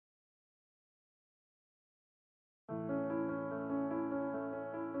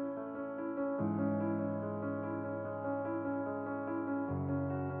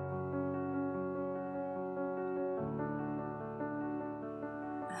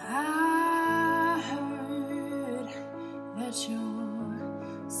that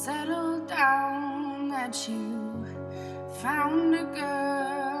you settled down, that you found a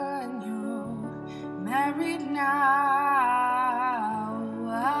girl and you're married now.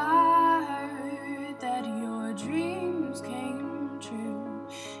 I heard that your dreams came true.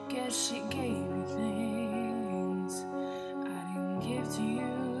 Guess she gave you things I didn't give to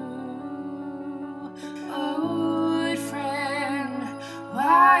you. Old friend,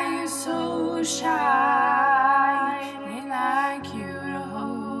 why you so shy? Ain't like you to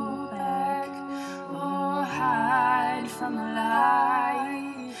hold back or hide from the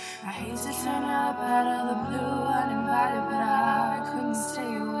light. I hate to turn up out of the blue uninvited, but I couldn't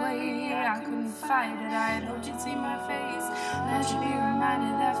stay away. I couldn't fight it. I had hoped you'd see my face, that you'd be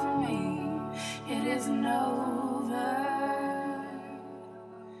reminded that for me it isn't over.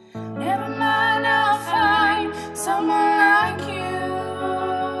 Never mind, I'll find someone like you.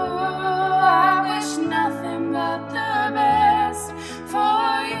 I wish nothing but the best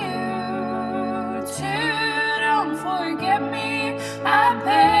for you too. Don't forget me, I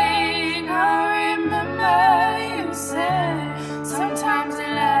beg. I remember you said sometimes it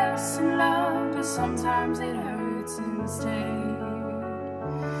lasts in love, but sometimes it hurts instead.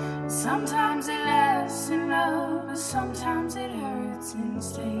 Sometimes it lasts in love, but sometimes it hurts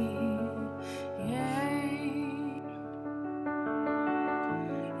instead. Yeah.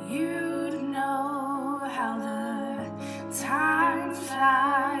 You'd know how the time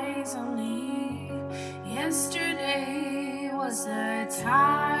flies. Only yesterday was the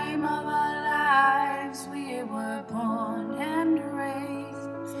time of our lives. We were born and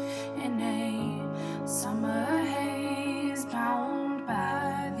raised in a summer haze, bound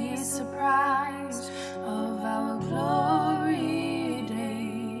by the surprise of our glory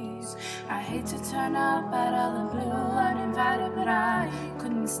days. I hate to turn up out of the blue uninvited, but I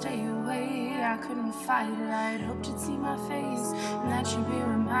couldn't stay away. I couldn't fight it. I had hoped you'd see my face, and that you'd be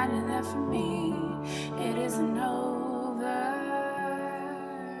reminded that for me it isn't over.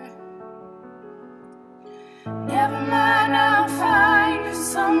 Never mind, I'll find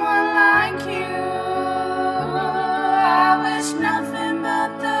someone like you. I wish nothing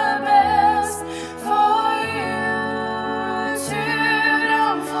but the best for you too.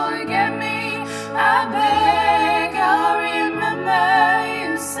 Don't forget me, I beg. I'll remember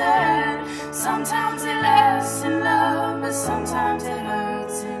you said sometimes it lasts in love, but sometimes it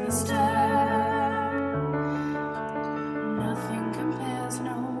hurts instead. Nothing compares,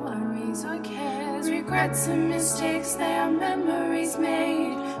 no worries or cares, regrets and mistakes, they are memories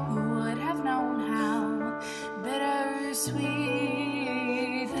made. Who would have known how bittersweet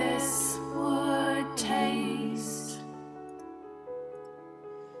this would taste?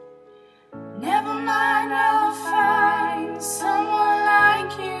 Never mind, I'll find someone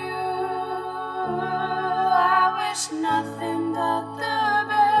like you. I wish nothing but the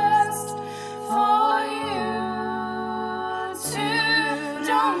best for you too.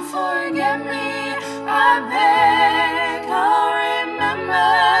 Don't forget me, I beg. I'll remember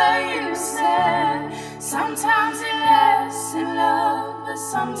you said sometimes it lasts in love, but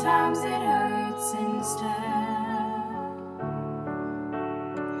sometimes it hurts instead.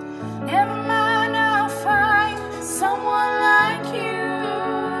 Never mind, I'll find someone like you.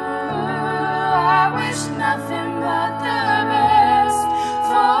 I wish nothing but the best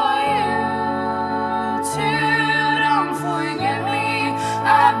for you too. Don't forget me,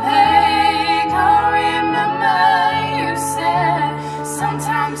 I beg. I'll remember you said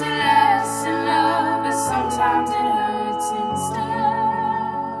sometimes it lasts in love, but sometimes it hurts instead.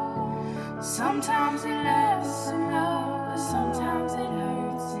 Sometimes it